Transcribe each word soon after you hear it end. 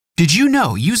Did you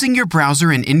know using your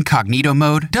browser in incognito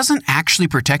mode doesn't actually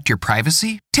protect your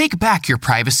privacy? Take back your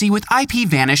privacy with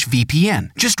IPVanish VPN.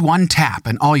 Just one tap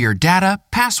and all your data,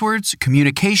 passwords,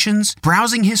 communications,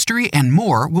 browsing history, and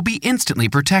more will be instantly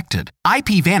protected.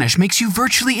 IPVanish makes you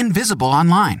virtually invisible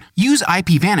online. Use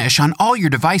IPVanish on all your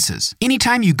devices,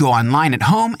 anytime you go online at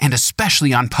home and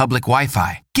especially on public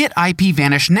Wi-Fi. Get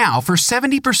IPVanish now for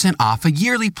 70% off a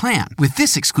yearly plan with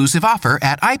this exclusive offer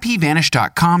at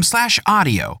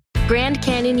ipvanish.com/audio. Grand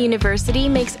Canyon University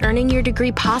makes earning your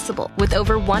degree possible with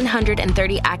over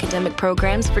 130 academic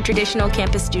programs for traditional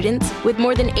campus students with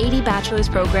more than 80 bachelor's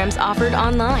programs offered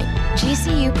online.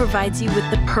 GCU provides you with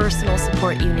the personal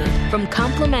support you need, from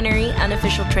complimentary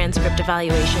unofficial transcript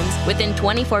evaluations within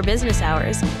 24 business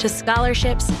hours to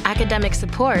scholarships, academic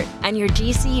support, and your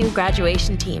GCU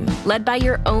graduation team, led by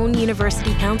your own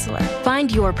university counselor.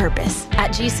 Find your purpose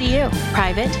at GCU.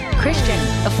 Private, Christian,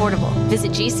 affordable.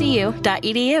 Visit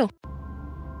gcu.edu.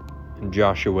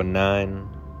 Joshua 9,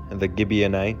 the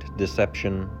Gibeonite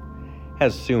deception.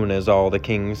 As soon as all the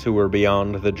kings who were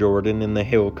beyond the Jordan in the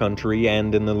hill country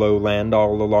and in the lowland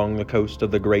all along the coast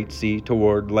of the Great Sea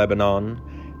toward Lebanon,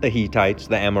 the Hittites,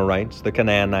 the Amorites, the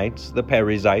Canaanites, the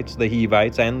Perizzites, the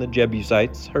Hivites, and the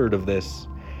Jebusites heard of this,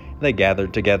 they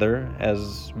gathered together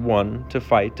as one to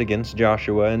fight against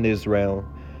Joshua and Israel.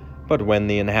 But when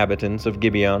the inhabitants of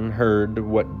Gibeon heard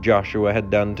what Joshua had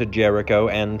done to Jericho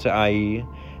and to Ai,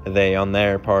 they, on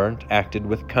their part, acted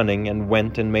with cunning, and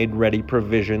went and made ready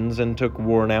provisions, and took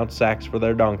worn-out sacks for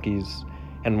their donkeys,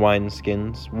 and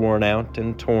wineskins, worn out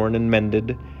and torn and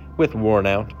mended, with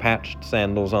worn-out patched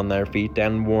sandals on their feet,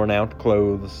 and worn-out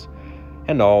clothes.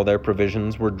 And all their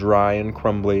provisions were dry and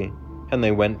crumbly. And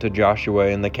they went to Joshua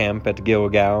in the camp at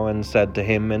Gilgal, and said to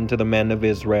him and to the men of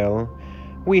Israel,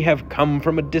 "We have come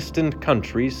from a distant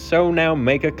country, so now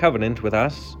make a covenant with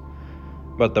us."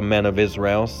 But the men of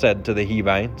Israel said to the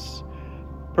Hivites,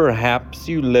 "Perhaps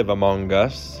you live among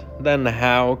us, then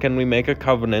how can we make a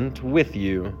covenant with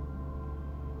you?"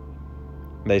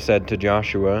 They said to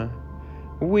Joshua,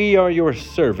 "We are your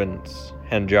servants."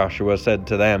 And Joshua said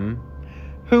to them,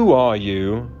 "Who are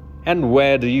you, and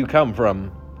where do you come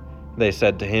from?" They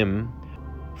said to him,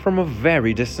 "From a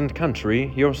very distant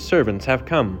country your servants have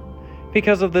come,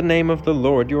 because of the name of the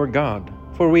Lord your God.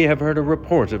 For we have heard a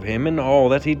report of him and all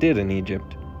that he did in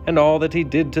Egypt, and all that he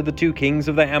did to the 2 kings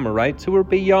of the Amorites who were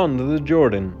beyond the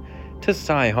Jordan, to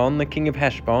Sihon the king of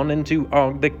Heshbon, and to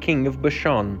Og the king of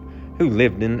Bashan, who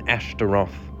lived in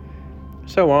Ashtaroth.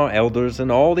 So our elders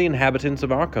and all the inhabitants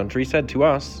of our country said to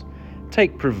us,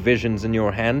 'Take provisions in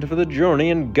your hand for the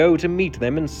journey, and go to meet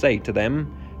them, and say to them,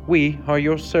 We are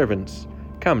your servants.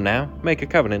 Come now, make a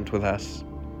covenant with us.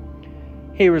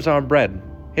 Here is our bread.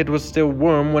 It was still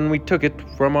warm when we took it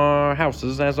from our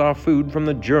houses as our food from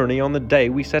the journey on the day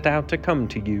we set out to come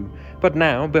to you. But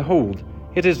now, behold,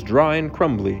 it is dry and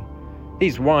crumbly.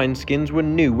 These wineskins were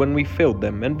new when we filled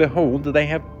them, and behold, they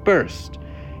have burst.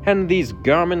 And these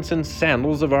garments and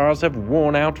sandals of ours have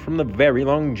worn out from the very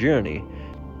long journey."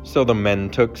 So the men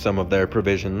took some of their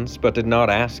provisions, but did not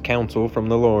ask counsel from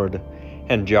the Lord.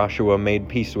 And Joshua made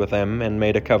peace with them, and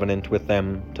made a covenant with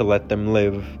them, to let them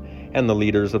live. And the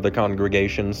leaders of the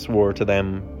congregation swore to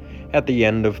them. At the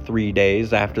end of 3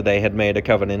 days after they had made a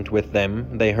covenant with them,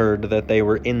 they heard that they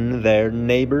were in their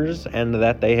neighbors, and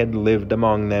that they had lived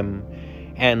among them.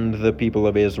 And the people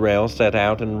of Israel set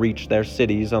out and reached their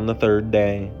cities on the 3rd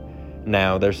day.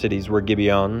 Now their cities were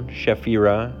Gibeon,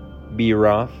 Shephirah,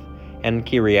 Beeroth, and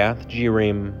Kiriath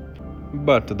Jearim.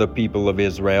 But the people of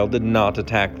Israel did not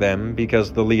attack them,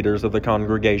 because the leaders of the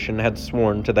congregation had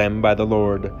sworn to them by the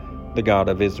Lord, the God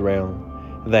of Israel.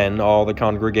 Then all the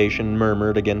congregation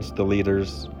murmured against the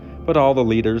leaders. But all the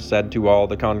leaders said to all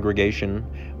the congregation,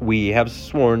 "We have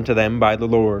sworn to them by the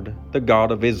Lord, the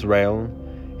God of Israel,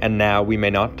 and now we may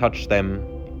not touch them.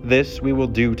 This we will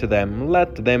do to them.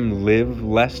 Let them live,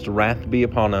 lest wrath be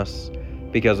upon us,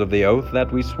 because of the oath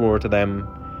that we swore to them."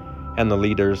 And the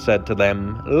leaders said to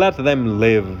them, "Let them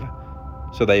live."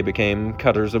 So they became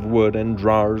cutters of wood and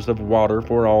drawers of water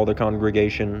for all the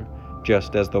congregation,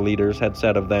 just as the leaders had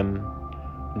said of them.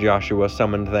 Joshua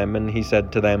summoned them, and he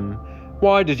said to them,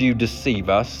 "Why did you deceive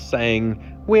us, saying,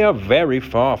 'We are very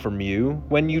far from you,'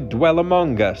 when you dwell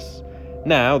among us?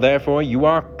 Now therefore you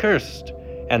are cursed,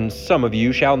 and some of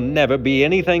you shall never be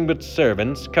anything but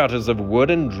servants, cutters of wood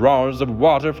and drawers of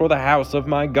water for the house of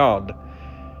my God."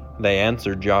 They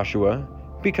answered Joshua,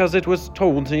 "Because it was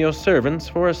told to your servants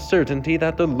for a certainty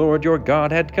that the Lord your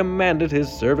God had commanded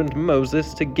his servant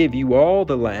Moses to give you all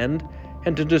the land,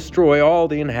 and to destroy all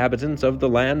the inhabitants of the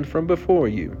land from before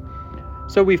you.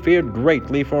 So we feared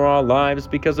greatly for our lives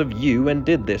because of you, and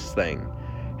did this thing.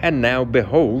 And now,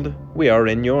 behold, we are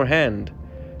in your hand.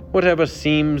 Whatever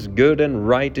seems good and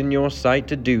right in your sight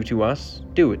to do to us,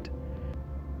 do it."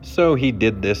 So he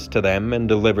did this to them, and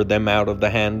delivered them out of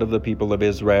the hand of the people of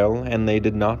Israel, and they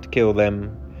did not kill them.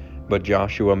 But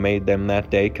Joshua made them that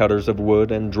day cutters of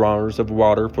wood and drawers of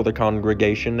water for the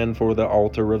congregation and for the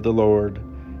altar of the Lord,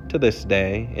 to this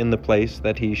day, in the place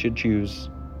that he should choose.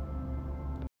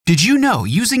 Did you know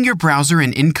using your browser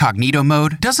in incognito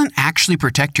mode doesn't actually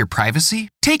protect your privacy?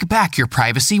 Take back your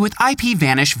privacy with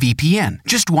IPVanish VPN.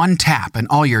 Just one tap and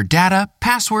all your data,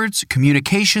 passwords,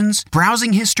 communications,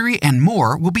 browsing history, and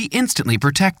more will be instantly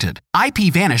protected.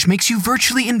 IPVanish makes you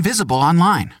virtually invisible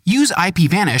online. Use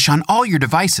IPVanish on all your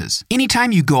devices,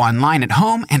 anytime you go online at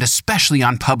home and especially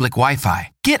on public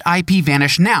Wi-Fi. Get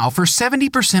IPVanish now for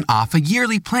 70% off a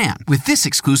yearly plan with this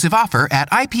exclusive offer at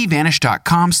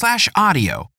ipvanish.com/audio.